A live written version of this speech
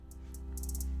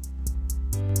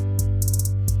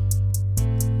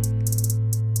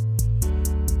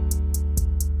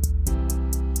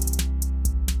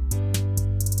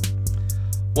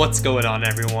What's going on,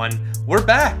 everyone? We're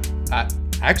back.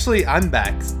 I'm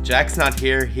back. Jack's not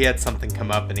here. He had something come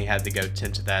up and he had to go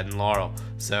tend to that in Laurel.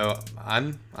 So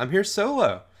I'm here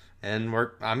solo, and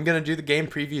I'm gonna do the game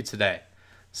preview today.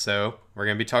 So we're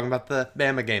gonna be talking about the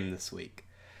Bama game this week.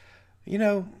 You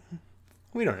know,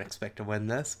 we don't expect to win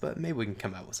this, but maybe we can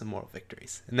come out with some moral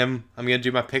victories. And then I'm gonna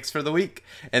do my picks for the week,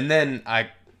 and then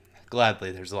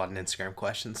gladly, there's a lot of Instagram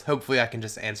questions. Hopefully I can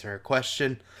just answer a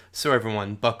question. So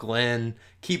everyone, buckle in,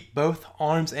 keep both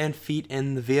arms and feet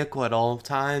in the vehicle at all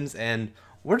times, and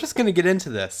we're just going to get into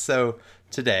this. So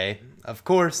today, of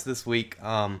course, this week,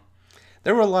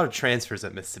 there were a lot of transfers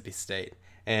at Mississippi State,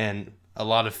 and a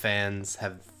lot of fans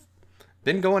have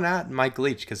been going at Mike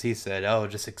Leach because he said, oh,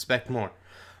 just expect more.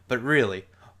 But really,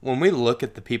 when we look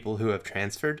at the people who have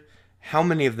transferred, how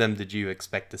many of them did you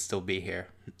expect to still be here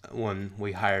when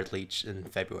we hired Leach in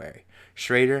February?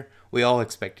 Schrader, we all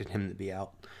expected him to be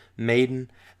out.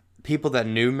 Maiden, people that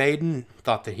knew Maiden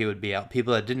thought that he would be out.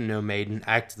 People that didn't know Maiden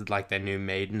acted like they knew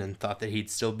Maiden and thought that he'd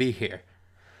still be here.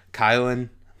 Kylan,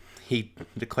 he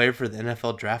declared for the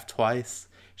NFL draft twice.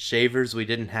 Shavers, we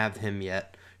didn't have him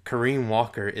yet. Kareem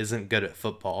Walker isn't good at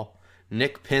football.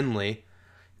 Nick Penley,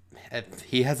 if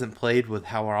he hasn't played with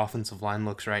how our offensive line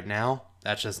looks right now,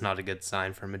 that's just not a good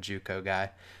sign from a JUCO guy.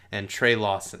 And Trey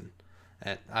Lawson,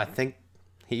 and I think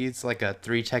he's like a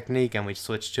 3 technique, and we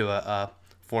switched to a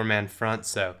 4-man front,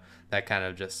 so that kind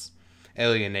of just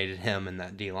alienated him in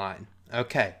that D-line.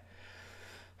 Okay,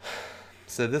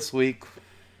 so this week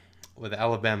with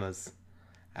Alabama's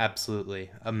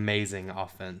absolutely amazing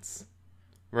offense,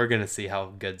 we're going to see how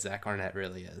good Zach Arnett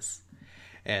really is.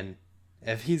 And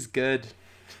if he's good,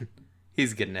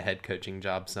 he's getting a head coaching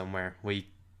job somewhere. We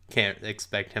can't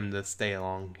expect him to stay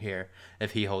long here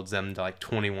if he holds them to like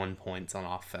 21 points on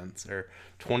offense, or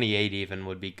 28 even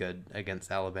would be good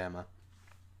against Alabama.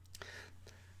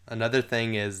 Another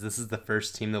thing is, this is the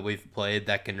first team that we've played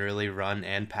that can really run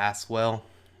and pass well.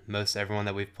 Most everyone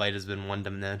that we've played has been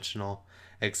one-dimensional,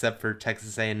 except for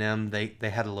Texas A&M. They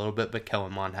had a little bit, but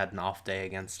Kellen Mond had an off day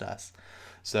against us.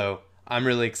 So I'm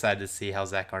really excited to see how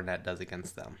Zach Arnett does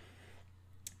against them.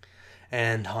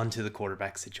 And on to the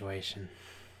quarterback situation.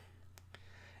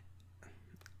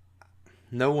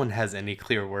 No one has any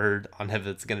clear word on if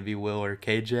it's going to be Will or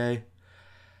KJ.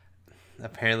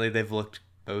 Apparently they've looked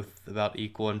both about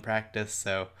equal in practice,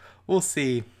 so we'll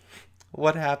see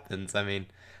what happens. I mean,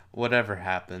 whatever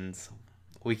happens,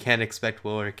 we can't expect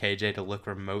Will or KJ to look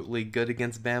remotely good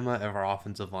against Bama if our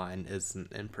offensive line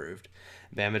isn't improved.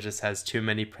 Bama just has too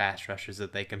many pass rushers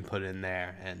that they can put in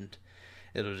there, and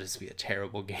it'll just be a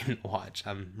terrible game to watch.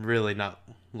 I'm really not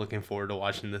looking forward to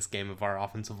watching this game if our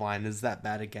offensive line is that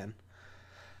bad again.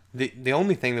 The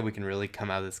only thing that we can really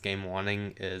come out of this game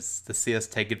wanting is to see us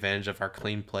take advantage of our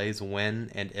clean plays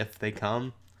when and if they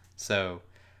come. So,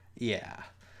 yeah,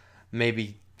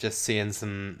 maybe just seeing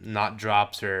some not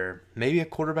drops, or maybe a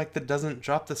quarterback that doesn't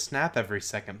drop the snap every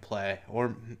second play,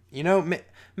 or,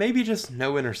 maybe just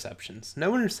no interceptions.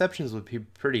 No interceptions would be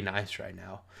pretty nice right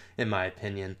now, in my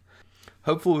opinion.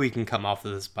 Hopefully we can come off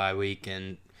of this bye week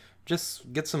and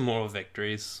just get some moral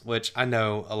victories, which I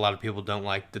know a lot of people don't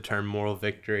like the term moral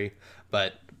victory,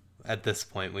 but at this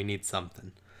point we need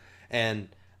something. And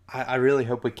I really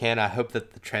hope we can. I hope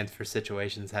that the transfer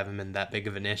situations haven't been that big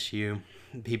of an issue.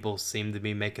 People seem to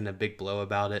be making a big blow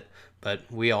about it,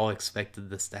 but we all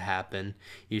expected this to happen.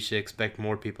 You should expect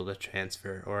more people to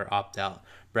transfer or opt out.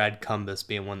 Brad Cumbus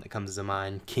being one that comes to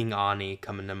mind. King Ani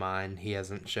coming to mind. He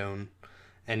hasn't shown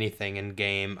anything in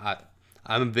game.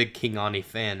 I'm a big King Ani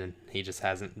fan, and he just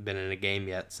hasn't been in a game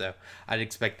yet, so I'd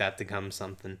expect that to come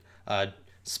something.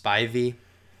 Spivey,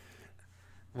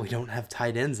 we don't have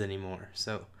tight ends anymore,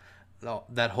 so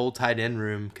that whole tight end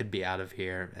room could be out of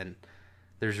here, and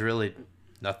there's really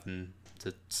nothing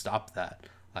to stop that.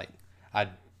 Like, I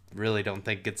really don't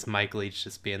think it's Mike Leach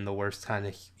just being the worst kind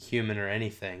of human or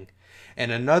anything.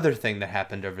 And another thing that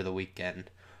happened over the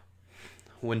weekend,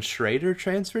 when Schrader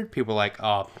transferred, people were like,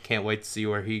 oh, can't wait to see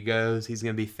where he goes. He's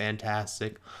going to be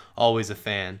fantastic. Always a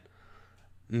fan.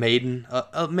 Maiden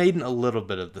a little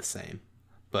bit of the same.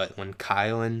 But when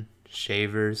Kylan,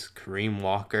 Shavers, Kareem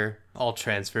Walker all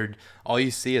transferred, all you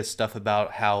see is stuff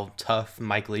about how tough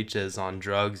Mike Leach is on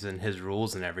drugs and his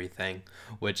rules and everything.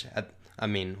 Which, I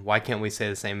mean, why can't we say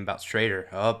the same about Schrader?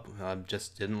 Oh,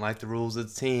 just didn't like the rules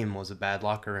of the team, was a bad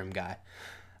locker room guy.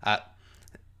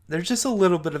 There's just a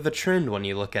little bit of a trend when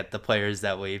you look at the players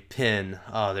that we pin.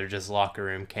 Oh, they're just locker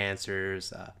room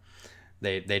cancers.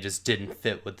 They just didn't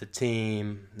fit with the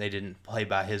team. They didn't play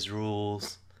by his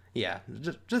rules. Yeah,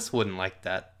 just wouldn't like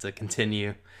that to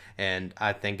continue. And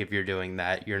I think if you're doing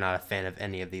that, you're not a fan of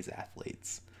any of these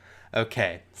athletes.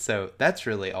 Okay, so that's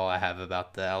really all I have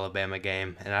about the Alabama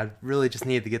game, and I really just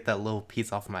needed to get that little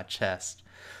piece off my chest.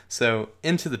 So,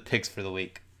 into the picks for the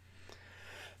week.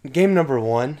 Game number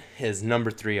one is number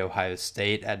 3 Ohio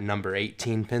State at number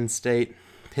 18 Penn State.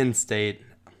 Penn State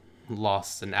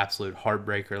lost an absolute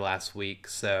heartbreaker last week,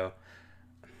 so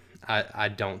I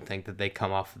don't think that they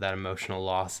come off of that emotional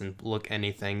loss and look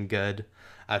anything good.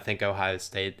 I think Ohio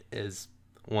State is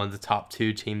one of the top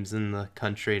 2 teams in the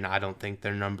country, and I don't think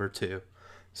they're number 2.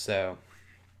 So,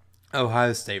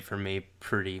 Ohio State for me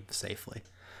pretty safely.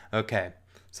 Okay,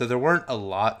 so there weren't a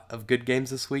lot of good games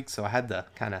this week, so I had to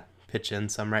kind of pitch in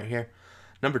some right here.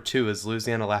 Number 2 is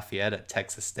Louisiana Lafayette at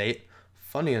Texas State.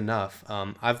 Funny enough,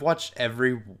 I've watched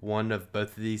every one of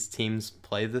both of these teams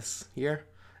play this year,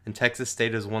 and Texas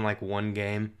State has won like one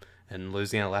game, and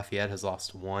Louisiana Lafayette has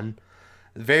lost one.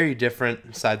 Very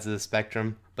different sides of the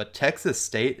spectrum, but Texas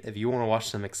State, if you want to watch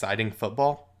some exciting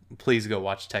football, please go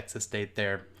watch Texas State.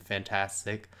 They're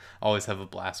fantastic. Always have a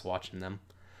blast watching them.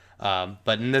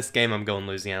 But in this game, I'm going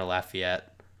Louisiana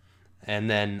Lafayette. And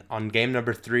then on game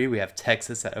number 3, we have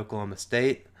Texas at Oklahoma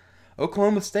State.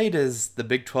 Oklahoma State is the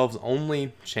Big 12's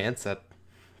only chance at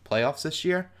playoffs this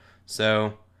year,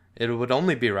 so it would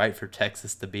only be right for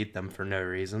Texas to beat them for no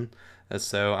reason.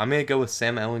 So I'm going to go with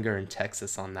Sam Ehlinger and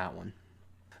Texas on that one.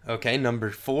 Okay, number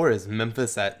 4 is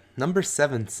Memphis at number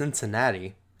 7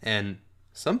 Cincinnati. And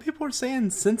some people are saying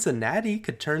Cincinnati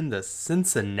could turn to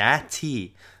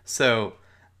Cincinnati. So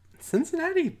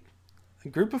Cincinnati, a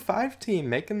group of 5 team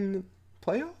making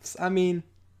playoffs? I mean,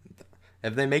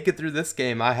 if they make it through this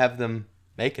game, I have them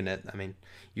making it. I mean,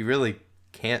 you really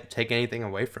can't take anything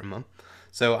away from them.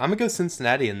 So I'm going to go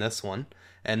Cincinnati in this one.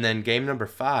 And then game number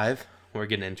 5, we're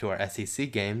getting into our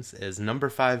SEC games, is number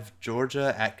 5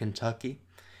 Georgia at Kentucky.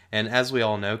 And as we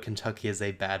all know, Kentucky is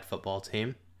a bad football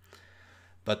team.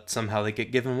 But somehow they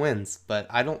get given wins. But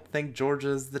I don't think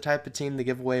Georgia is the type of team to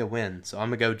give away a win. So I'm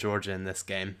going to go Georgia in this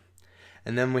game.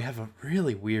 And then we have a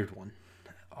really weird one.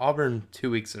 Auburn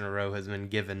 2 weeks in a row has been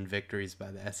given victories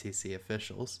by the SEC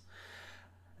officials.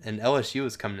 And LSU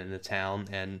is coming into town,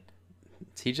 and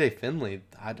TJ Finley,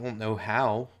 I don't know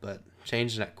how, but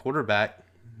changing at quarterback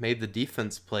made the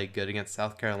defense play good against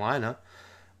South Carolina.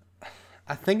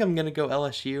 I think I'm going to go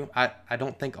LSU. I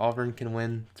don't think Auburn can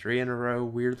win 3 in a row,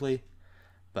 weirdly.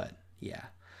 But, yeah.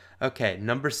 Okay,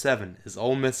 number 7 is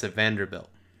Ole Miss at Vanderbilt.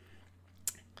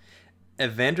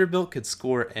 If Vanderbilt could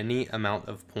score any amount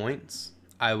of points,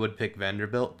 I would pick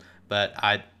Vanderbilt. But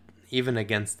even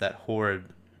against that horrid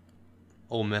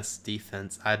Ole Miss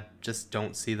defense, I just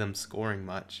don't see them scoring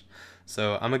much.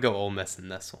 So I'm going to go Ole Miss in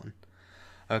this one.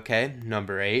 Okay,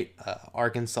 number 8,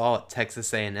 Arkansas at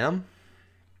Texas A&M.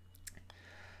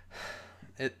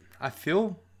 I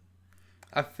feel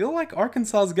like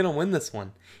Arkansas is going to win this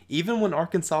one. Even when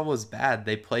Arkansas was bad,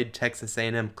 they played Texas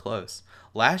A&M close.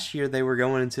 Last year, they were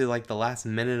going into like the last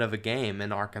minute of a game,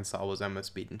 and Arkansas was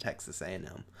almost beating Texas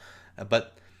A&M.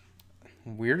 But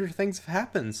weirder things have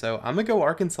happened, so I'm going to go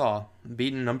Arkansas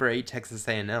beating number 8 Texas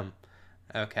A&M.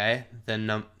 Okay,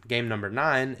 then game number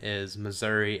 9 is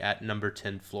Missouri at number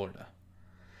 10 Florida.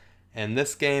 And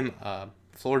this game,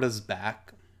 Florida's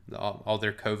back. All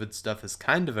their COVID stuff is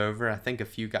kind of over. I think a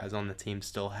few guys on the team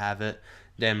still have it.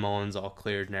 Dan Mullen's all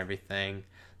cleared and everything.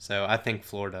 So I think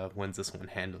Florida wins this one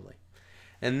handily.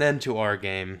 And then to our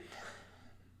game,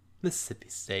 Mississippi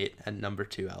State at number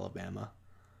 2 Alabama.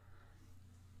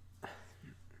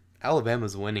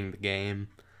 Alabama's winning the game.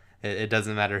 It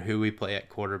doesn't matter who we play at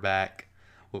quarterback.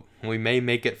 We may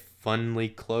make it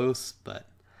funly close, but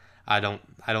I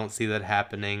don't see that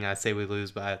happening. I say we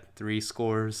lose by 3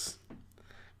 scores.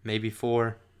 Maybe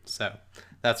 4. So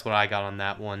that's what I got on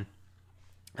that one.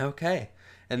 Okay.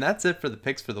 And that's it for the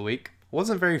picks for the week. It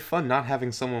wasn't very fun not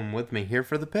having someone with me here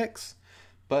for the picks.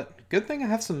 But good thing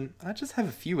I just have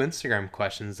a few Instagram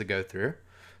questions to go through.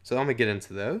 So I'm going to get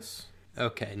into those.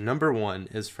 Okay, number 1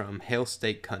 is from Hail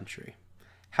State Country.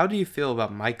 How do you feel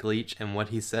about Mike Leach and what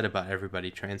he said about everybody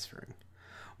transferring?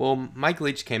 Well, Mike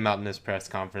Leach came out in his press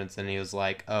conference and he was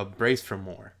like, brace for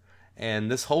more.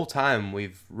 And this whole time,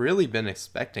 we've really been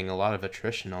expecting a lot of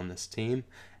attrition on this team.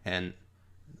 And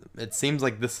it seems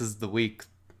like this is the week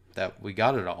that we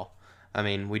got it all. I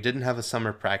mean, we didn't have a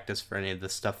summer practice for any of the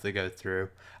stuff to go through.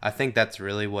 I think that's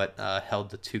really what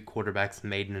held the 2 quarterbacks,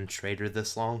 Maiden and Schrader,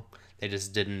 this long. They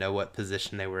just didn't know what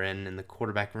position they were in the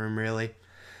quarterback room, really.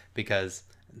 Because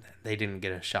they didn't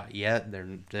get a shot yet.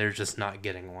 They're just not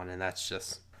getting one, and that's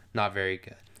just not very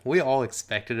good. We all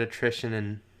expected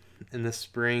attrition in the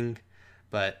spring,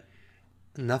 but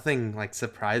nothing like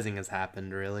surprising has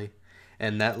happened really.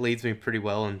 And that leads me pretty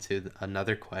well into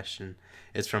another question.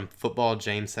 It's from Football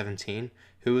James 17.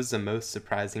 Who is the most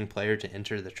surprising player to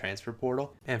enter the transfer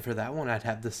portal? And for that one, I'd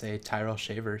have to say Tyrell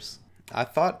Shavers. I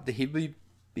thought that he'd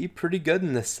be pretty good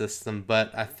in this system,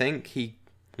 but I think he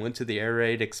went to the air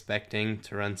raid expecting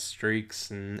to run streaks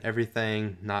and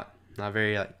everything, not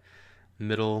very like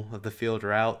middle of the field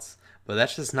routes. But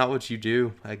that's just not what you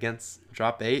do against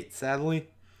drop 8, sadly.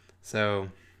 So,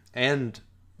 and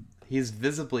he's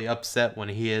visibly upset when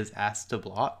he is asked to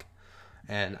block,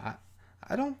 and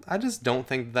I just don't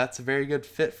think that's a very good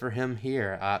fit for him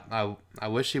here. I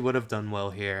wish he would have done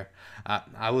well here.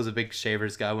 I was a big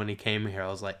Shavers guy when he came here. I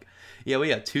was like, yeah, we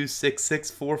got 2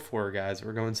 6'6", 4'4" guys.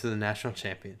 We're going to the national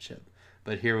championship,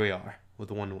 but here we are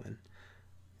with one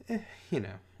win.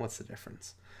 What's the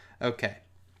difference? Okay,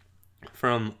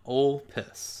 from Ole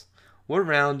Piss. What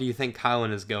round do you think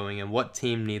Kylan is going, and what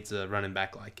team needs a running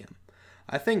back like him?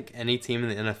 I think any team in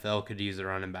the NFL could use a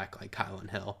running back like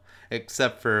Kylan Hill,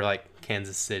 except for like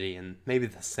Kansas City and maybe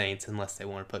the Saints, unless they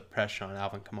want to put pressure on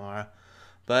Alvin Kamara.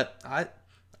 But I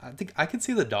think I could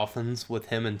see the Dolphins with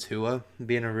him and Tua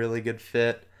being a really good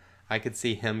fit. I could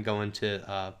see him going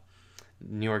to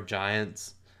New York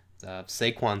Giants.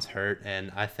 Saquon's hurt,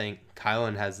 and I think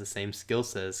Kylan has the same skill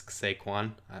set as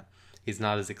Saquon. He's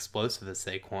not as explosive as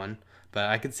Saquon, but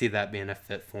I could see that being a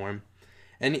fit for him.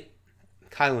 And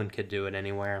Kylan could do it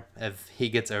anywhere. If he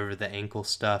gets over the ankle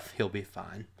stuff, he'll be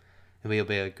fine. He'll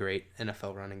be a great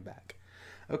NFL running back.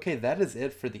 Okay, that is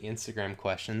it for the Instagram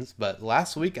questions. But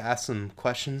last week I asked some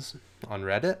questions on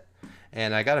Reddit,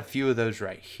 and I got a few of those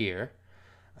right here.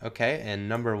 Okay, and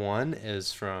number one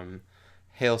is from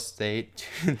Hail State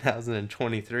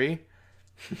 2023.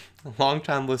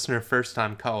 Long-time listener,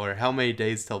 first-time caller. How many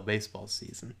days till baseball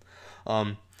season?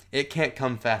 It can't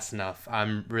come fast enough.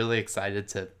 I'm really excited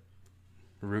to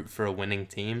root for a winning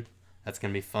team. That's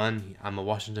going to be fun. I'm a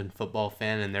Washington football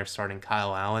fan, and they're starting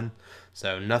Kyle Allen,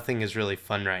 so nothing is really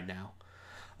fun right now.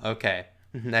 Okay,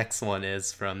 next one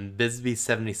is from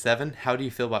Bisbee77. How do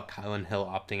you feel about Kylan Hill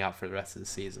opting out for the rest of the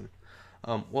season?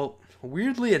 Well,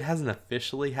 weirdly, it hasn't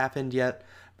officially happened yet,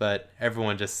 but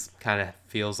everyone just kind of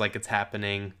feels like it's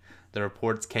happening. The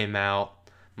reports came out.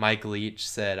 Mike Leach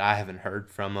said, I haven't heard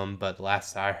from him, but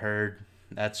last I heard,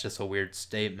 that's just a weird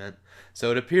statement. So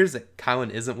it appears that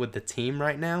Kylan isn't with the team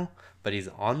right now, but he's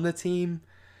on the team.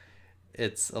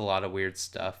 It's a lot of weird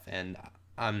stuff, and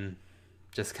I'm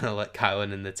just going to let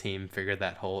Kylan and the team figure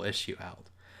that whole issue out.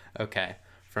 Okay,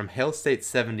 from Hail State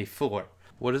 74.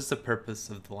 What is the purpose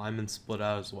of the linemen split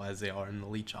out as wide as they are in the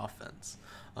Leach offense?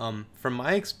 From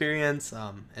my experience,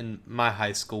 in my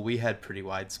high school, we had pretty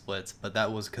wide splits, but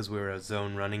that was because we were a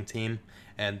zone running team,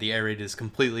 and the air raid is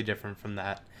completely different from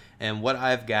that. And what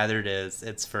I've gathered is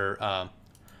it's for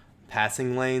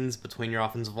passing lanes between your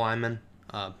offensive linemen,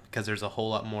 because there's a whole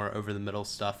lot more over-the-middle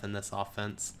stuff in this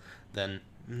offense than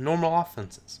normal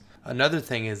offenses. Another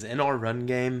thing is in our run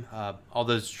game, all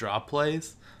those draw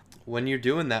plays, when you're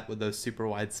doing that with those super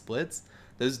wide splits,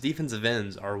 those defensive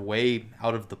ends are way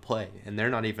out of the play, and they're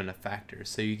not even a factor.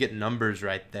 So you get numbers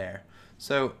right there.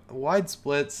 So wide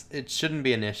splits, it shouldn't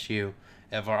be an issue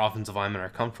if our offensive linemen are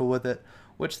comfortable with it,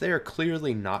 which they are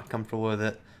clearly not comfortable with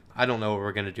it. I don't know what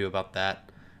we're going to do about that.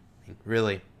 I mean,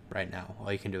 really, right now,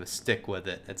 all you can do is stick with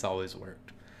it. It's always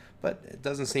worked. But it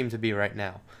doesn't seem to be right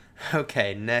now.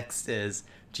 Okay, next is,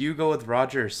 do you go with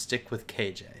Roger or stick with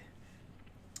KJ?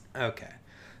 Okay.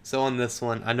 So on this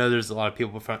one, I know there's a lot of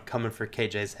people coming for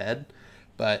KJ's head,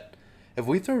 but if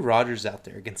we throw Rodgers out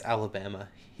there against Alabama,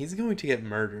 he's going to get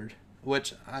murdered,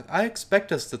 which I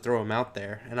expect us to throw him out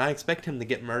there, and I expect him to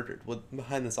get murdered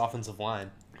behind this offensive line.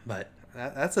 But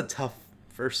that's a tough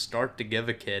first start to give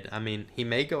a kid. I mean, he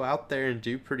may go out there and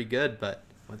do pretty good, but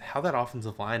with how that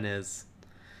offensive line is,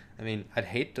 I mean, I'd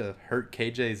hate to hurt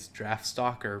KJ's draft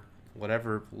stock or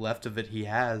whatever left of it he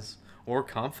has, or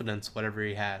confidence, whatever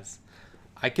he has.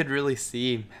 I could really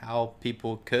see how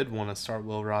people could want to start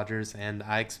Will Rogers, and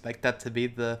I expect that to be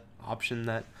the option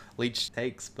that Leach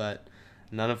takes, but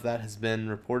none of that has been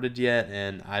reported yet,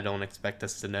 and I don't expect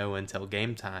us to know until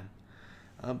game time.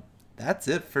 That's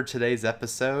it for today's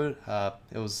episode.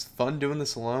 It was fun doing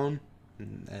this alone.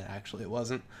 Actually, it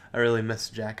wasn't. I really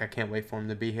miss Jack. I can't wait for him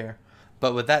to be here.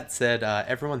 But with that said,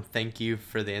 everyone, thank you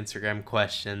for the Instagram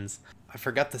questions. I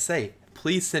forgot to say,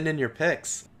 please send in your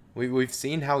picks. We've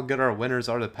seen how good our winners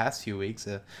are the past few weeks.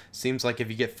 It seems like if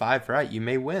you get 5 right, you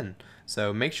may win.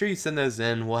 So make sure you send those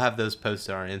in. We'll have those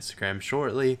posted on our Instagram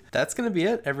shortly. That's going to be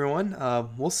it, everyone.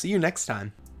 We'll see you next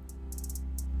time.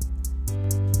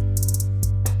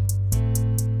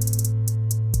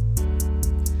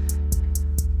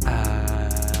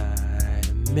 I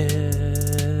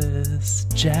miss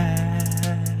Jack.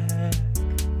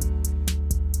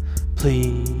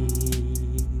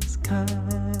 Please come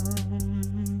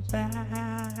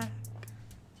back.